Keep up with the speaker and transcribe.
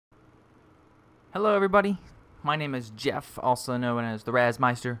Hello everybody, my name is Jeff, also known as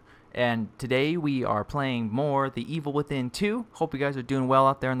theRazMeister, and today we are playing more The Evil Within 2. Hope you guys are doing well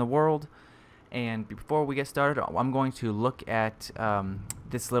out there in the world. And before we get started, I'm going to look at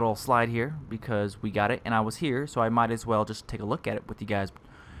this little slide here because we got it and I was here, so I might as well just take a look at it with you guys.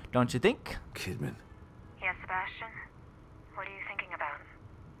 Don't you think? Kidman. Yes, Sebastian? What are you thinking about?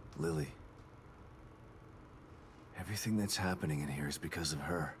 Lily. Everything that's happening in here is because of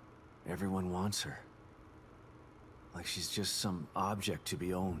her. Everyone wants her. Like she's just some object to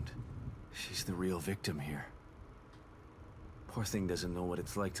be owned. She's the real victim here. Poor thing doesn't know what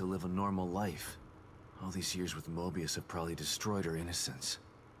it's like to live a normal life. All these years with Mobius have probably destroyed her innocence.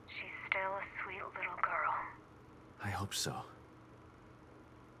 She's still a sweet little girl. I hope so.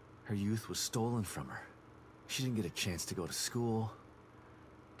 Her youth was stolen from her. She didn't get a chance to go to school,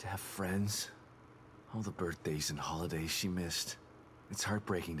 to have friends. All the birthdays and holidays she missed. It's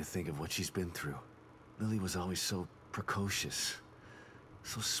heartbreaking to think of what she's been through. Lily was always so precocious,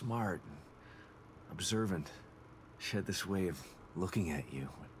 so smart and observant. She had this way of looking at you,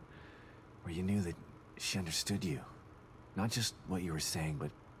 where you knew that she understood you. Not just what you were saying, but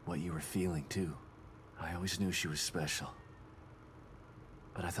what you were feeling too. I always knew she was special.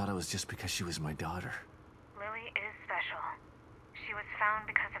 But I thought it was just because she was my daughter. Lily is special. She was found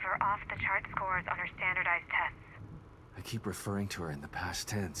because of her off-the-chart scores on her standardized tests. I keep referring to her in the past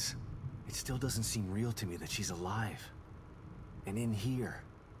tense. It still doesn't seem real to me that she's alive. And in here.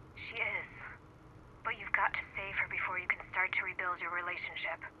 She is. But you've got to save her before you can start to rebuild your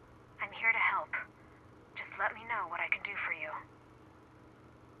relationship. I'm here to help. Just let me know what I can do for you.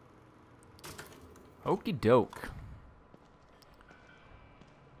 Okie doke.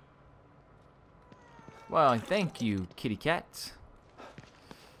 Well, thank you, kitty cat.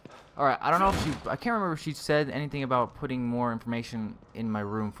 Alright, I don't know if I can't remember if she said anything about putting more information in my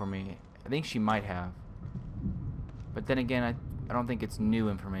room for me. I think she might have. But then again, I don't think it's new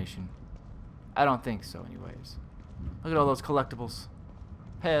information. I don't think so anyways. Look at all those collectibles.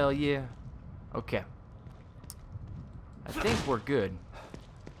 Hell yeah. Okay. I think we're good.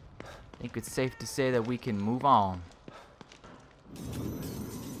 I think it's safe to say that we can move on.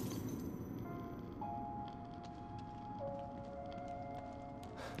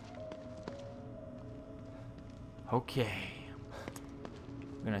 Okay.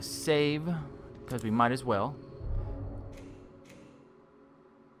 I'm gonna save because we might as well.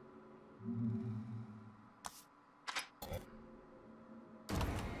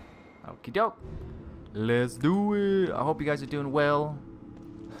 Okie doke. Let's do it. I hope you guys are doing well.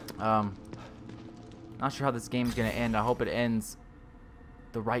 Not sure how this game's gonna end. I hope it ends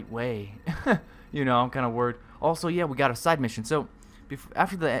the right way. You know, I'm kind of worried. Also, yeah, we got a side mission. So,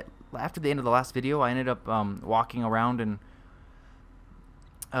 after the end of the last video, I ended up walking around and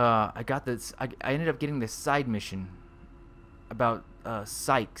I ended up getting this side mission about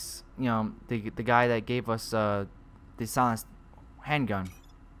Sykes. You know, the guy that gave us the silenced handgun.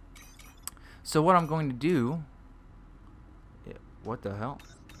 So what I'm going to do? What the hell?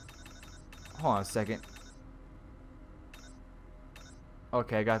 Hold on a second.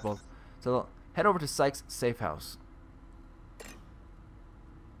 Okay, I got both. So head over to Sykes' safe house.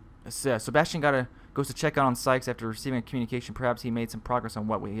 Sebastian goes to check out on Sykes after receiving a communication. Perhaps he made some progress on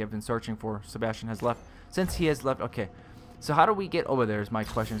what we have been searching for. Sebastian has left. Since he has left, okay. So how do we get over there is my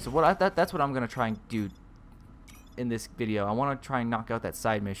question. So that's what I'm gonna try and do in this video. I want to try and knock out that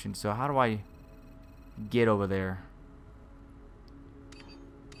side mission. So how do I get over there?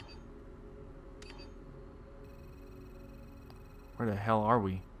 Where the hell are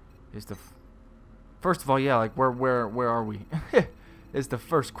we? First of all, yeah, like where are we? Is the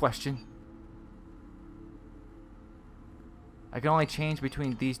first question. I can only change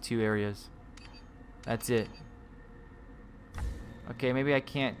between these two areas. That's it. Okay, maybe I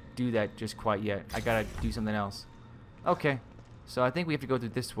can't do that just quite yet. I gotta do something else. Okay, so I think we have to go through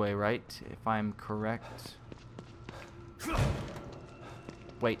this way, right? If I'm correct.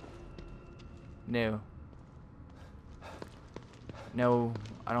 Wait. No. No,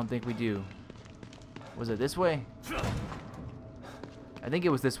 I don't think we do. Was it this way? I think it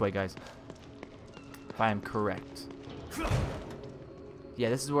was this way, guys. If I am correct. Yeah,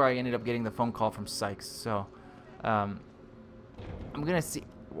 this is where I ended up getting the phone call from Sykes. So, I'm gonna see.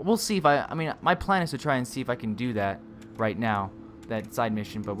 We'll see if I mean, my plan is to try and see if I can do that right now, that side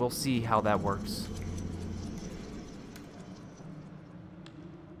mission. But we'll see how that works.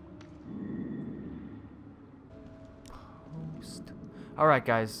 Post. All right,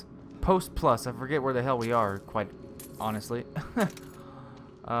 guys. Post plus. I forget where the hell we are. Quite honestly. Give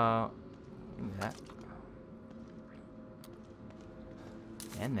me that.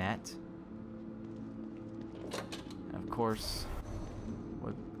 And that. course.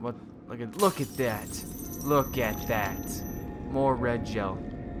 What? Look at that. Look at that. More red gel.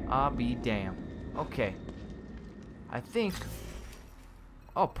 I'll be damned. Okay. I think...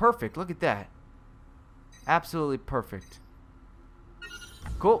 Oh, perfect. Look at that. Absolutely perfect.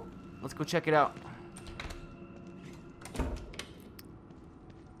 Cool. Let's go check it out.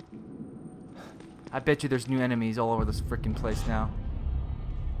 I bet you there's new enemies all over this freaking place now.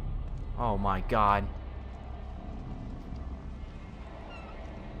 Oh my god.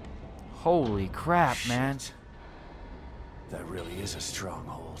 Holy crap, man. That really is a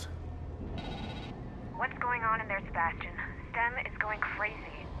stronghold. What's going on in there, Sebastian? STEM is going crazy.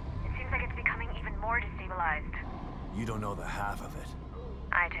 It seems like it's becoming even more destabilized. You don't know the half of it.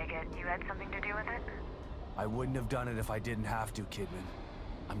 I take it you had something to do with it? I wouldn't have done it if I didn't have to, Kidman.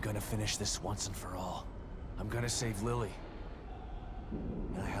 I'm gonna finish this once and for all. I'm gonna save Lily.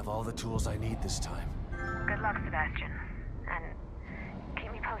 And I have all the tools I need this time. Good luck, Sebastian. And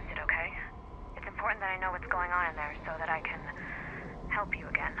keep me posted, okay? It's important that I know what's going on in there so that I can help you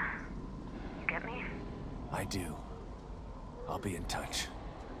again. You get me? I do. I'll be in touch.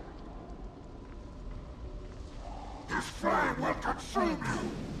 This flame will consume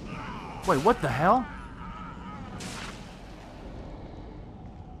you! Wait, what the hell?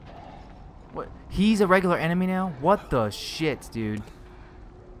 What? He's a regular enemy now? What the shit, dude?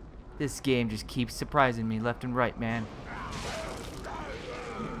 This game just keeps surprising me left and right, man.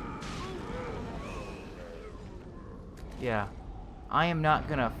 Yeah. I am not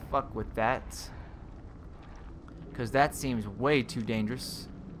gonna fuck with that. Because that seems way too dangerous.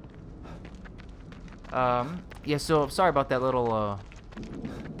 Yeah, so sorry about that little,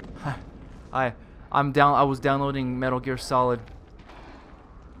 I was downloading Metal Gear Solid.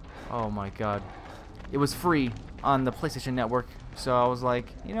 Oh my god. It was free on the PlayStation Network, so I was like,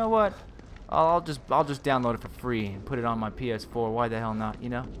 you know what? I'll just download it for free and put it on my PS4. Why the hell not, you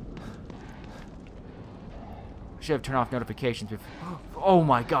know? I should have turned off notifications before. Oh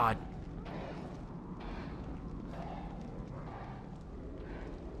my god.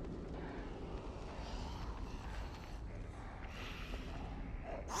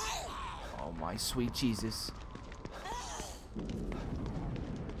 Oh my sweet Jesus.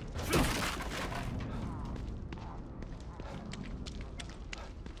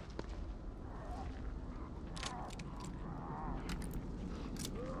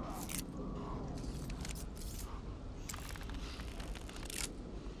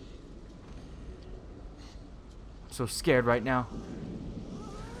 I'm so scared right now.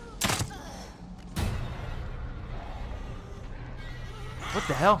 What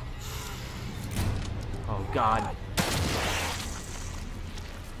the hell? Oh god.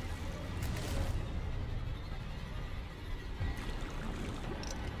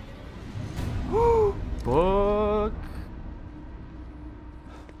 Book.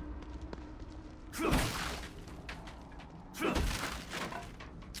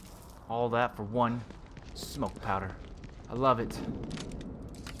 All that for one smoke powder. I love it.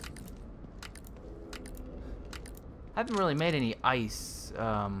 I haven't really made any ice,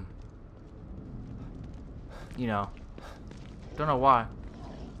 you know. Don't know why.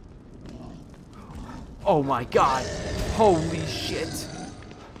 Oh my god. Holy shit.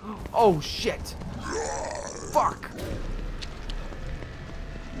 Oh shit. Fuck.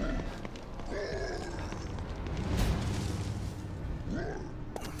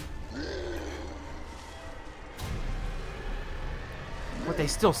 But they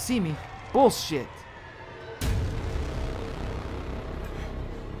still see me. Bullshit.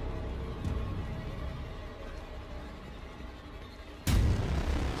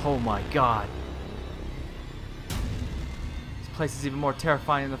 Oh my god. This place is even more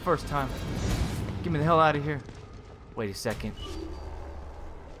terrifying than the first time. Get me the hell out of here. Wait a second.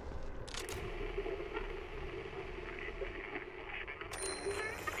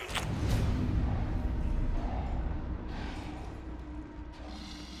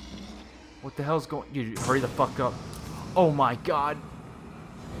 What the hell's going... Dude, hurry the fuck up. Oh my god.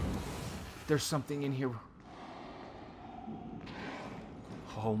 There's something in here.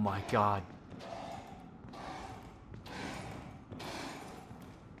 Oh my god.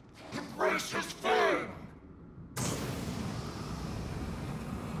 Embrace his flame!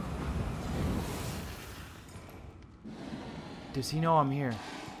 Does he know I'm here?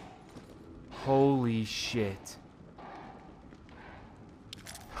 Holy shit.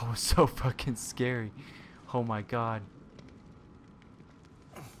 That was so fucking scary. Oh my god.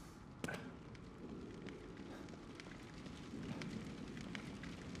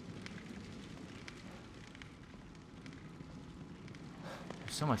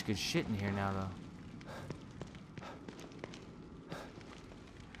 There's so much good shit in here now, though.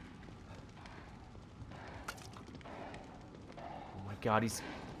 God, he's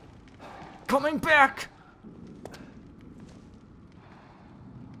coming back!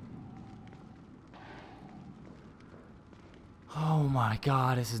 Oh my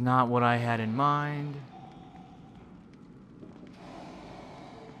God, this is not what I had in mind.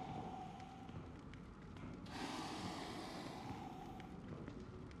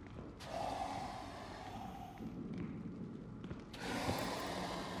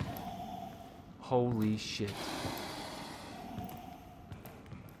 Holy shit.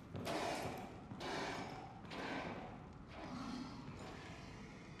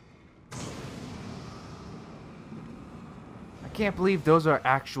 I can't believe those are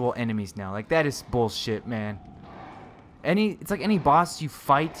actual enemies now. Like, that is bullshit, man. It's like any boss you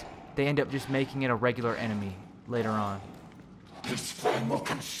fight, they end up just making it a regular enemy later on. This flame will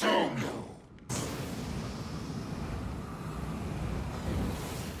consume you.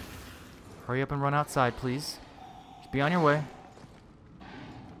 Hurry up and run outside, please. Just be on your way.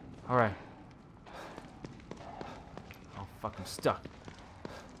 Alright. Oh, fuck, I'm stuck.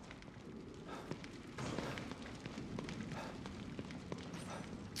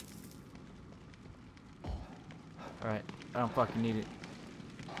 Alright, I don't fucking need it.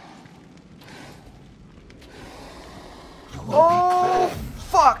 Oh,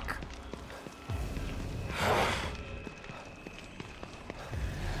 fuck!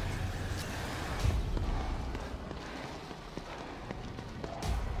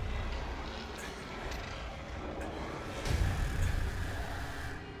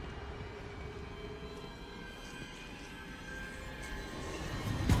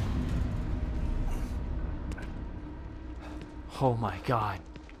 Oh my God.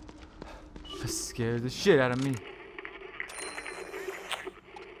 That scared the shit out of me.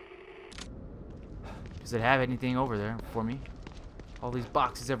 Does it have anything over there for me? All these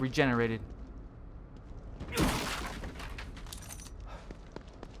boxes have regenerated.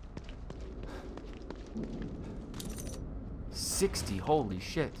 $60, holy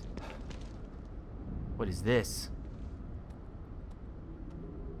shit. What is this?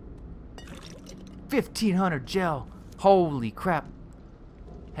 1500 gel. Holy crap.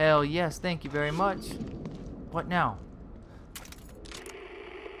 Hell yes, thank you very much. What now?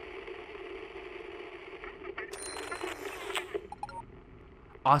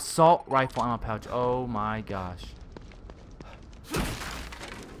 Assault rifle ammo pouch. Oh my gosh.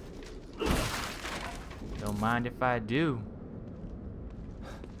 Don't mind if I do.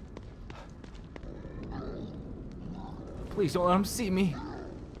 Please don't let them see me.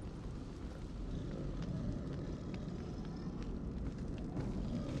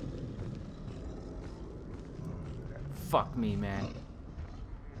 Fuck me, man.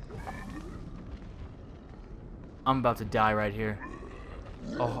 I'm about to die right here.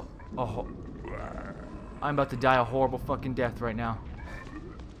 Oh, I'm about to die a horrible fucking death right now.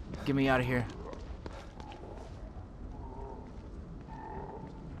 Get me out of here.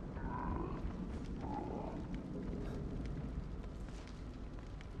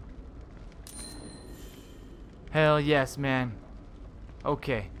 Hell yes, man.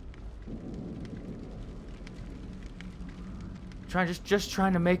 Okay. Just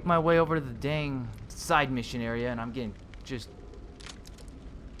trying to make my way over to the dang side mission area, and I'm getting just...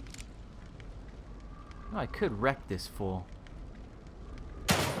 Oh, I could wreck this fool.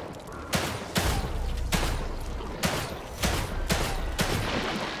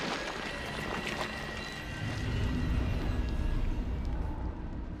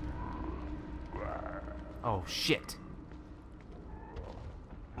 Oh shit.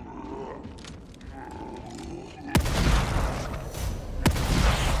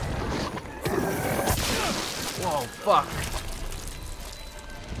 Whoa, fuck.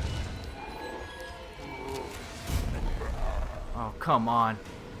 Oh, come on.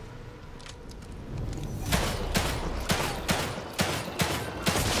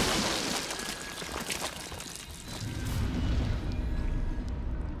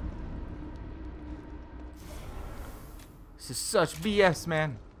 This is such BS,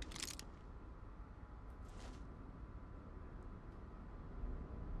 man.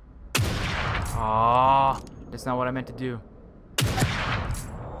 Aww. That's not what I meant to do.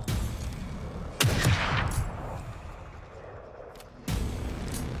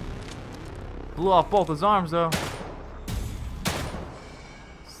 Blew off both his arms, though.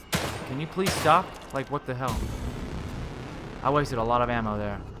 Can you please stop? Like, what the hell? I wasted a lot of ammo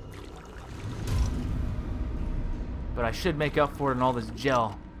there. But I should make up for it in all this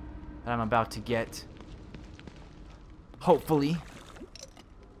gel that I'm about to get. Hopefully.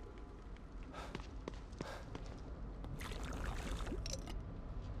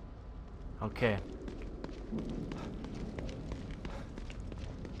 Okay.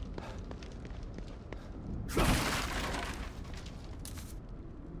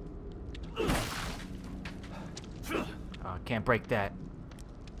 can't break that.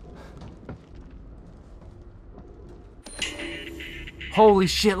 Holy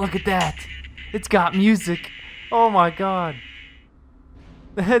shit, look at that. It's got music. Oh my god.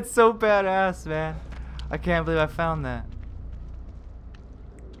 That's so badass, man. I can't believe I found that.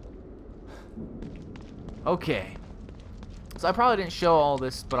 Okay. So I probably didn't show all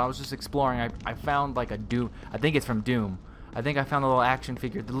this, but I was just exploring. I found like a Doom. I think it's from Doom. I think I found a little action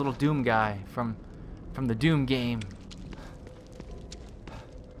figure, the little Doom guy from the Doom game.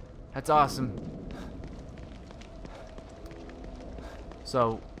 That's awesome.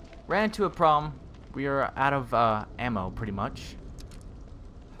 So, ran into a problem. We are out of ammo, pretty much.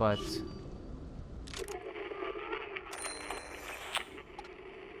 But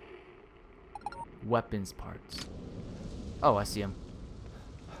weapons parts. Oh, I see him.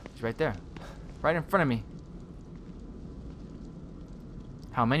 He's right there. Right in front of me.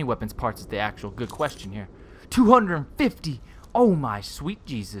 How many weapons parts is the actual good question here? 250! Oh my sweet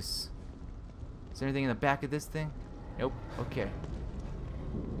Jesus. Is there anything in the back of this thing? Nope. Okay.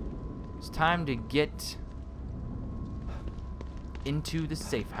 It's time to get into the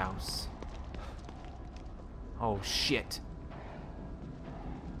safe house. Oh shit.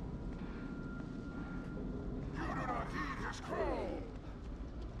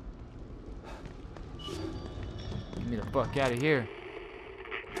 Get me the fuck out of here.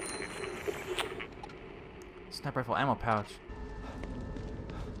 Sniper rifle ammo pouch.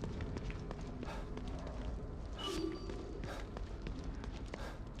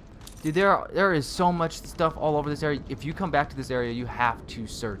 Dude, there is so much stuff all over this area. If you come back to this area, you have to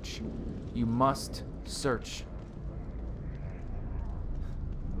search. You must search.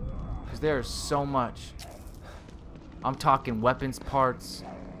 Because there is so much. I'm talking weapons parts.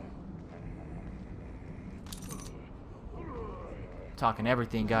 Talking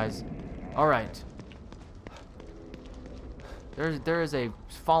everything, guys. Alright. There is a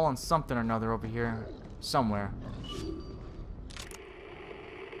fallen something or another over here. Somewhere.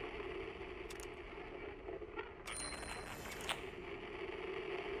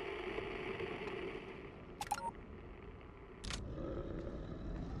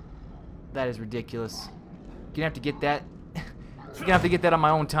 That is ridiculous. You're gonna have to get that. You're gonna have to get that on my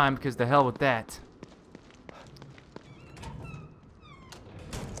own time because the hell with that.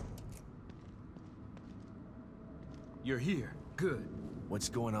 You're here. Good. What's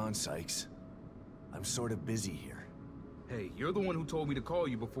going on, Sykes? I'm sort of busy here. Hey, you're the one who told me to call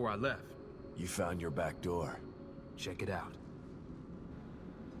you before I left. You found your back door. Check it out.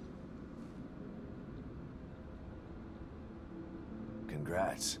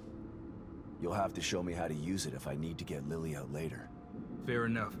 Congrats. You'll have to show me how to use it if I need to get Lily out later. Fair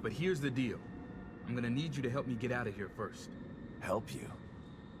enough, but here's the deal. I'm gonna need you to help me get out of here first. Help you?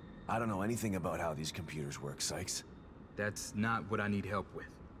 I don't know anything about how these computers work, Sykes. That's not what I need help with.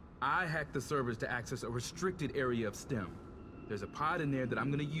 I hacked the servers to access a restricted area of STEM. There's a pod in there that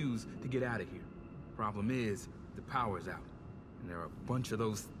I'm gonna use to get out of here. Problem is, the power's out. And there are a bunch of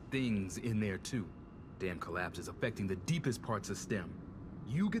those things in there too. Damn collapse is affecting the deepest parts of STEM.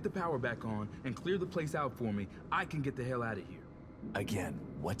 You get the power back on and clear the place out for me, I can get the hell out of here. Again,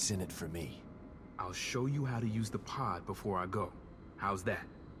 what's in it for me? I'll show you how to use the pod before I go. How's that?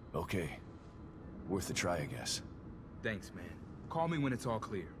 Okay. Worth a try, I guess. Thanks, man. Call me when it's all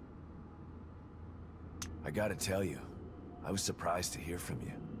clear. I gotta tell you, I was surprised to hear from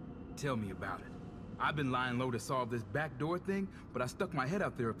you. Tell me about it. I've been lying low to solve this backdoor thing, but I stuck my head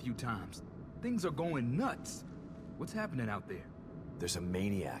out there a few times. Things are going nuts. What's happening out there? There's a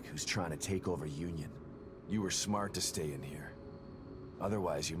maniac who's trying to take over Union. You were smart to stay in here.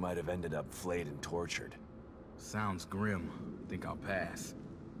 Otherwise, you might have ended up flayed and tortured. Sounds grim. Think I'll pass.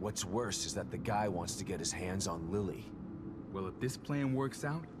 What's worse is that the guy wants to get his hands on Lily. Well, if this plan works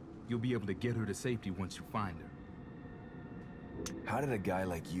out, you'll be able to get her to safety once you find her. How did a guy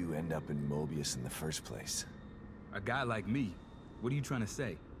like you end up in Mobius in the first place? A guy like me? What are you trying to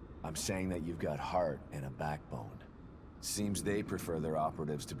say? I'm saying that you've got heart and a backbone. Seems they prefer their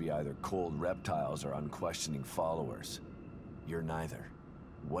operatives to be either cold reptiles or unquestioning followers. You're neither.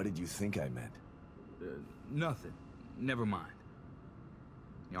 What did you think I meant? Nothing. Never mind.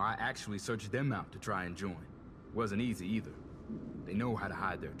 You know, I actually searched them out to try and join. Wasn't easy either. They know how to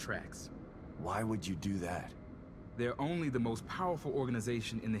hide their tracks. Why would you do that? They're only the most powerful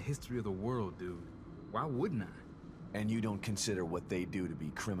organization in the history of the world, dude. Why wouldn't I? And you don't consider what they do to be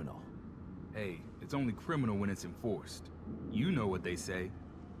criminal? Hey, it's only criminal when it's enforced. You know what they say.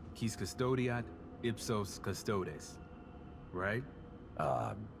 Quis custodiat, ipsos custodes. Right?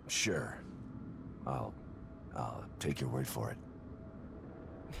 Sure. I'll take your word for it.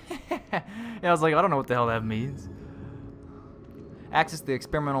 Yeah, I was like, I don't know what the hell that means. Access the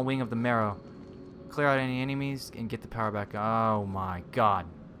experimental wing of the Marrow. Clear out any enemies and get the power back. Oh my god.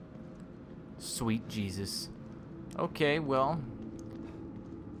 Sweet Jesus. Okay, well,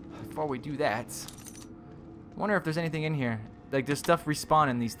 before we do that, I wonder if there's anything in here. Like, does stuff respawn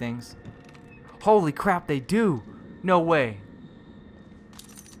in these things? Holy crap, they do! No way.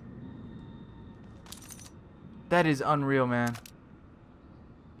 That is unreal, man.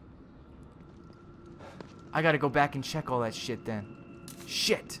 I gotta go back and check all that shit then.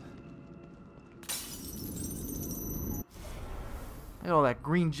 Shit! Look at all that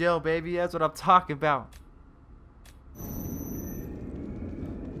green gel, baby. That's what I'm talking about.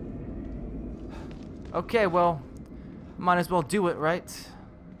 Okay, well, might as well do it, right?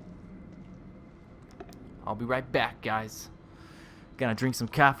 I'll be right back, guys. Gonna drink some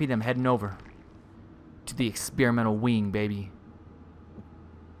coffee, then I'm heading over to the experimental wing, baby.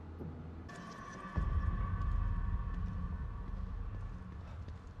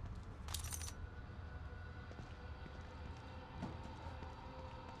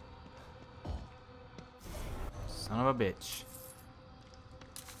 Son of a bitch.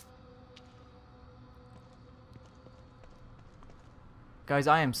 Guys,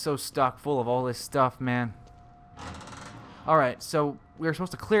 I am so stocked full of all this stuff, man. Alright, so we were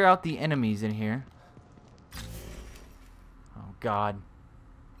supposed to clear out the enemies in here. Oh, God.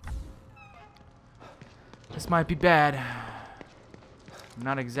 This might be bad. I'm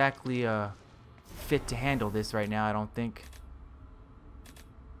not exactly fit to handle this right now, I don't think.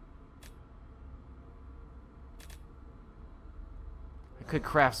 I could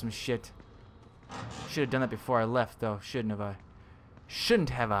craft some shit. Should have done that before I left, though. Shouldn't have I? Shouldn't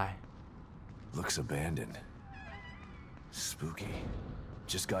have I? Looks abandoned. Spooky.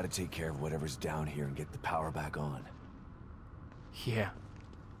 Just gotta take care of whatever's down here and get the power back on. Yeah.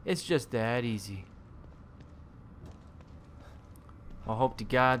 It's just that easy. I hope to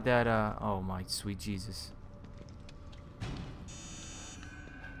God that, oh my sweet Jesus.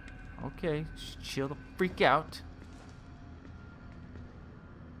 Okay, chill the freak out.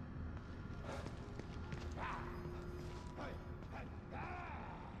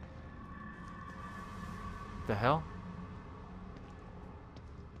 The hell?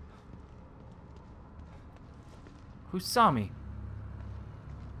 Who saw me?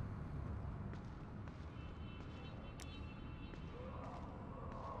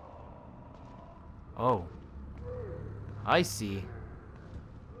 Oh. I see.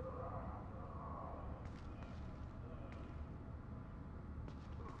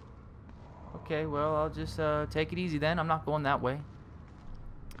 Okay, well, I'll just take it easy then. I'm not going that way.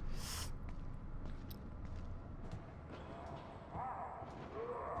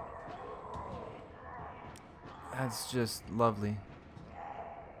 That's just lovely.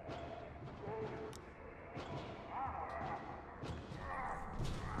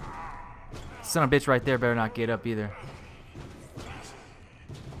 Son of a bitch right there better not get up either.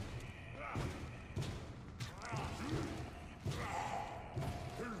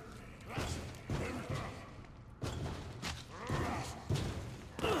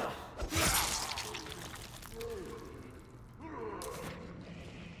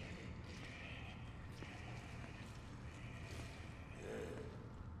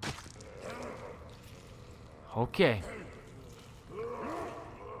 Okay.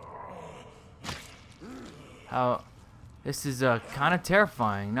 How this is kind of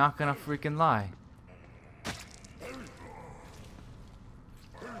terrifying, not gonna freaking lie.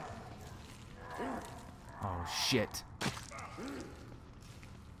 Oh shit.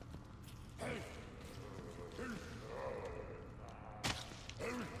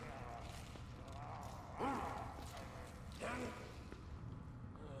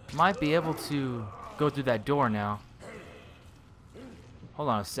 Might be able to go through that door now. Hold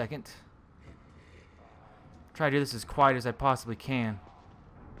on a second. Try to do this as quiet as I possibly can.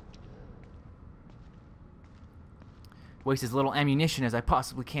 Waste as little ammunition as I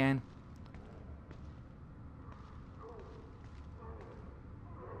possibly can.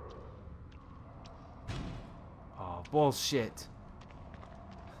 Oh, bullshit.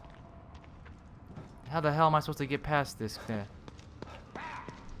 How the hell am I supposed to get past this? I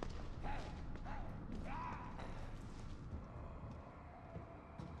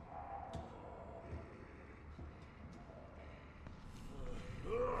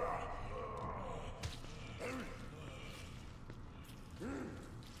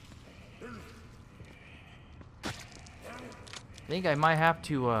think I might have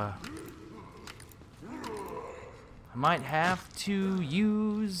to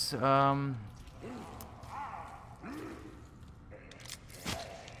use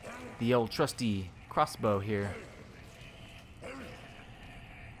the old trusty crossbow here.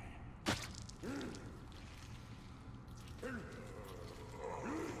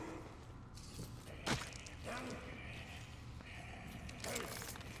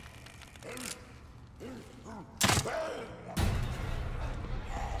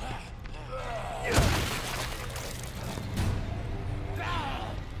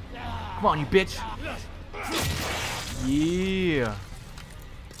 Come on, you bitch. Yeah.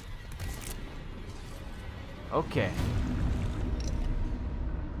 Okay.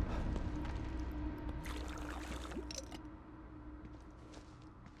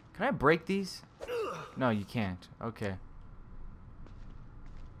 Can I break these? No, you can't. Okay.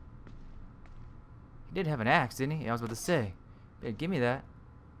 He did have an axe, didn't he? I was about to say. Yeah, give me that.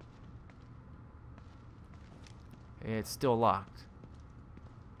 It's still locked.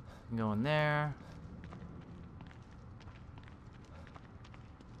 Go in there.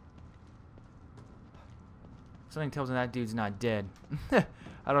 Something tells me that dude's not dead.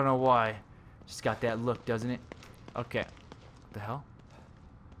 I don't know why. Just got that look, doesn't it? Okay. What the hell?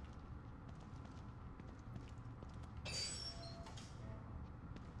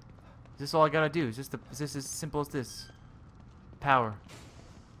 Is this all I gotta do? Is this as simple as this? Power.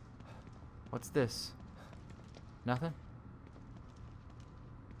 What's this? Nothing?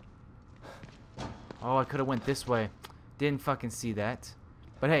 Oh, I could have went this way. Didn't fucking see that.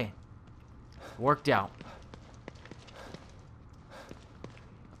 But hey, worked out.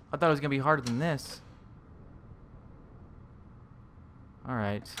 I thought it was gonna be harder than this.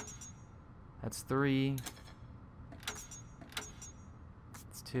 Alright. That's 3.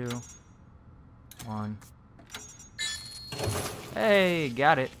 That's 2. 1. Hey,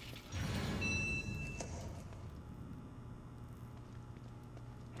 got it.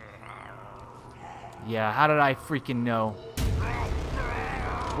 Yeah, how did I freaking know?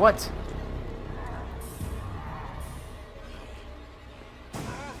 What?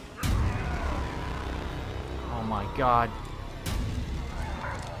 Oh my god.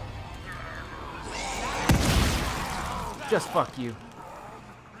 Just fuck you.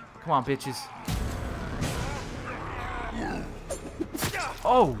 Come on, bitches.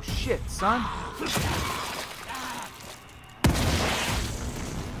 Oh shit, son.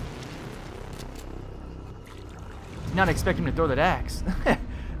 Not expecting him to throw that axe.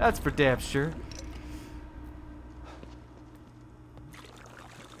 That's for damn sure.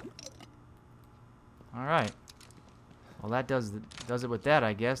 All right. Well, that does it with that,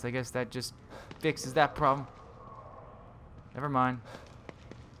 I guess. I guess that just fixes that problem. Never mind.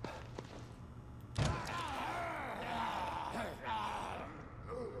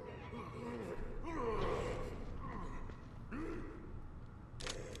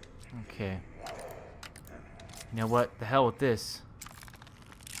 Okay. You know what? The hell with this.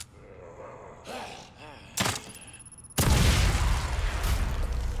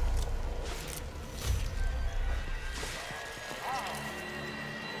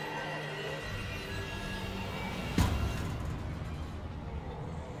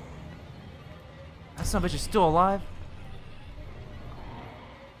 That son of a bitch is still alive?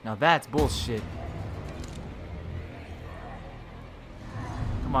 Now that's bullshit.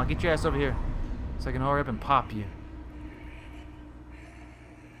 Come on, get your ass over here so I can hurry up and pop you.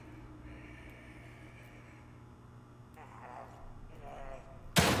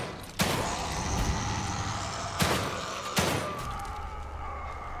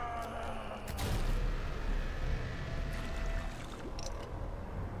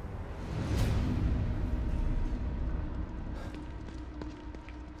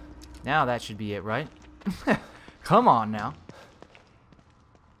 Now that should be it, right? Come on now.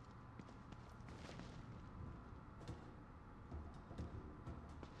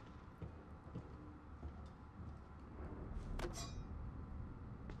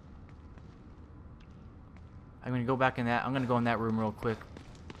 I'm gonna go back in that. I'm gonna go in that room real quick.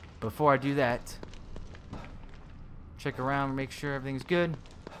 Before I do that, check around, make sure everything's good,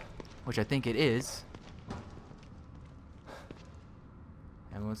 which I think it is.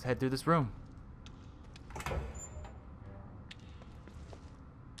 And let's head through this room.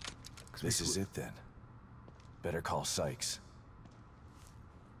 This is it then. Better call Sykes.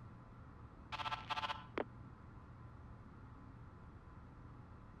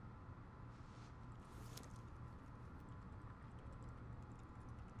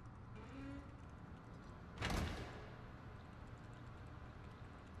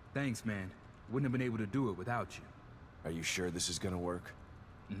 Thanks, man. Wouldn't have been able to do it without you. Are you sure this is gonna work?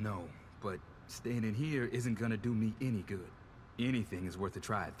 No, but staying in here isn't gonna do me any good. Anything is worth a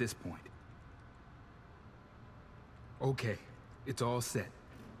try at this point. Okay, it's all set.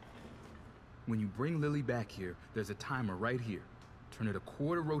 When you bring Lily back here, there's a timer right here. Turn it a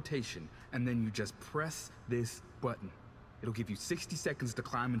quarter rotation, and then you just press this button. It'll give you 60 seconds to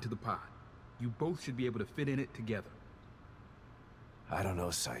climb into the pod. You both should be able to fit in it together. I don't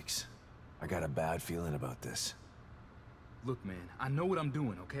know, Sykes. I got a bad feeling about this. Look, man, I know what I'm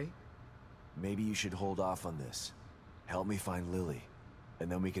doing, okay? Maybe you should hold off on this. Help me find Lily,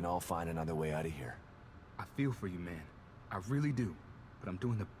 and then we can all find another way out of here. I feel for you, man. I really do. But I'm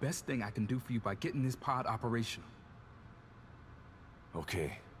doing the best thing I can do for you by getting this pod operational.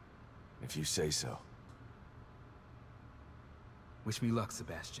 Okay, if you say so. Wish me luck,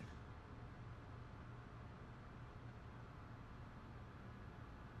 Sebastian.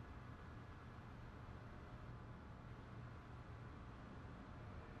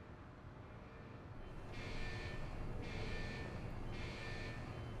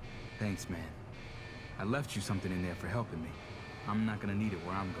 Thanks, man. I left you something in there for helping me. I'm not gonna need it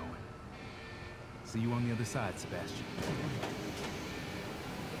where I'm going. See you on the other side, Sebastian.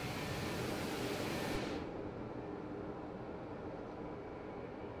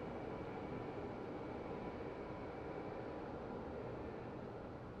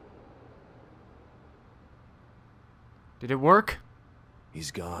 Did it work?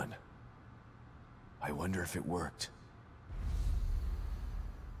 He's gone. I wonder if it worked.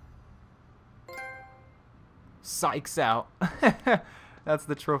 Sykes out. That's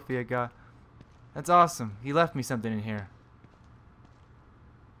the trophy I got. That's awesome. He left me something in here.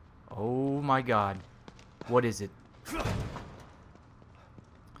 Oh my god. What is it?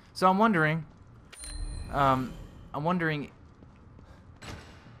 So I'm wondering,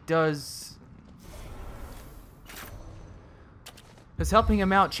 does helping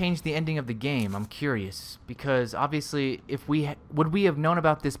him out change the ending of the game? I'm curious, because obviously if would we have known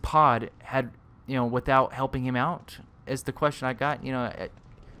about this pod had, you know, without helping him out? Is the question I got, you know,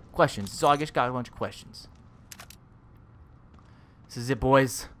 questions. So I just got a bunch of questions. This is it,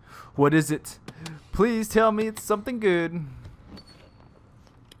 boys. What is it? Please tell me it's something good.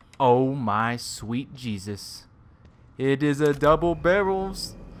 Oh my sweet Jesus. It is a double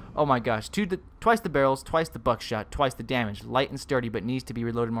barrels. Oh my gosh. Twice the barrels, twice the buckshot, twice the damage. Light and sturdy, but needs to be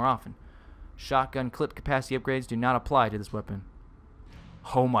reloaded more often. Shotgun clip capacity upgrades do not apply to this weapon.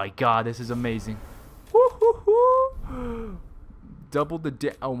 Oh my god, this is amazing. Woo-hoo-hoo. Double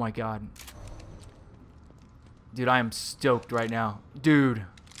the oh my god. Dude, I am stoked right now. Dude.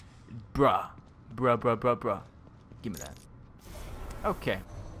 Bruh. Bruh. Give me that. Okay.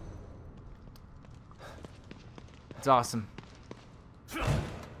 It's awesome.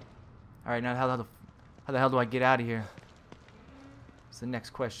 Alright, now how the hell do I get out of here? That's the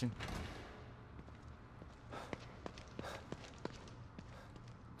next question.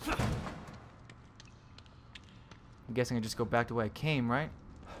 I'm guessing I just go back to where I came, right?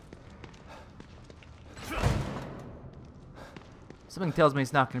 Something tells me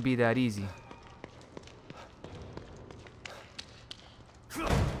it's not going to be that easy.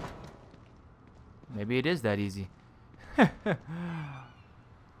 Maybe it is that easy.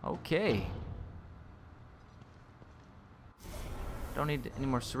 Okay. Don't need any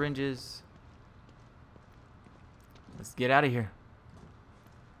more syringes. Let's get out of here.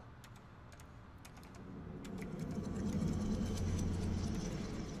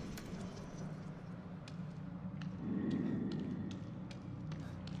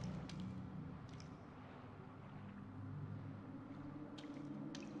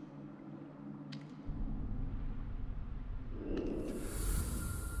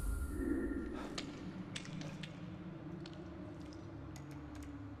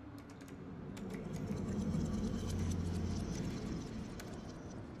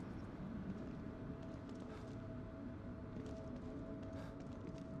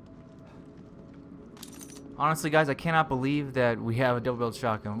 Honestly, guys, I cannot believe that we have a double-barreled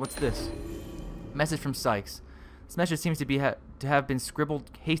shotgun. What's this? Message from Sykes. This message seems to have been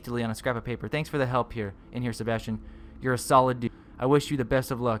scribbled hastily on a scrap of paper. Thanks for the help in here, Sebastian. You're a solid dude. I wish you the best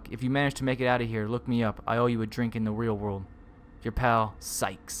of luck. If you manage to make it out of here, look me up. I owe you a drink in the real world. Your pal,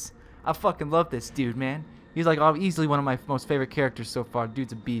 Sykes. I fucking love this dude, man. He's like easily one of my most favorite characters so far.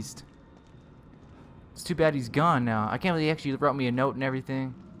 Dude's a beast. It's too bad he's gone now. I can't believe he actually wrote me a note and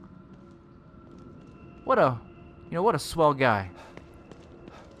everything. What a swell guy.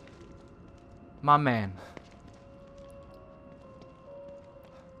 My man.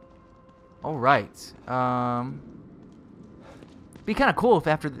 All right. Be kind of cool if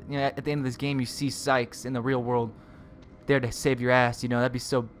after at the end of this game you see Sykes in the real world there to save your ass. You know, that'd be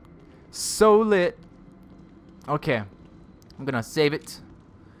so lit. Okay, I'm gonna save it,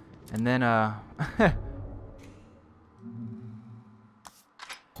 and then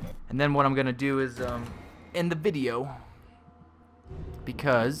and then what I'm gonna do is end the video,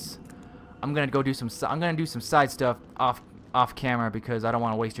 because I'm gonna do some side stuff off camera, because I don't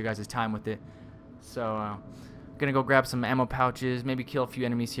want to waste your guys' time with it. So Gonna go grab some ammo pouches, maybe kill a few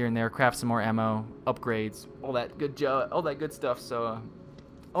enemies here and there, craft some more ammo, upgrades, all that good stuff. So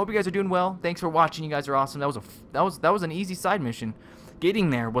I hope you guys are doing well. Thanks for watching. You guys are awesome. That was an easy side mission. Getting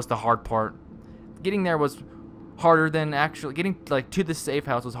there was the hard part. Getting there was harder than actually getting like to the safe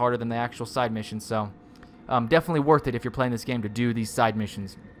house was harder than the actual side mission. So definitely worth it if you're playing this game to do these side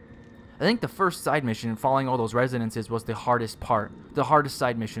missions. I think the first side mission, following all those residences, was the hardest part, the hardest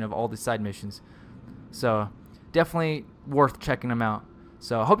side mission of all the side missions. So definitely worth checking them out.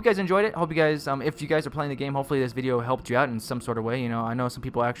 So I hope you guys enjoyed it. I hope you guys, if you guys are playing the game, hopefully this video helped you out in some sort of way. You know, I know some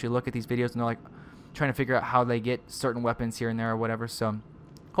people actually look at these videos and they're like trying to figure out how they get certain weapons here and there or whatever. So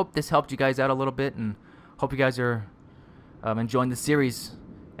hope this helped you guys out a little bit, and hope you guys are enjoying the series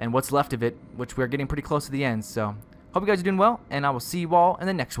and what's left of it, which we're getting pretty close to the end. So hope you guys are doing well, and I will see you all in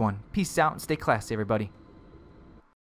the next one. Peace out and stay classy, everybody.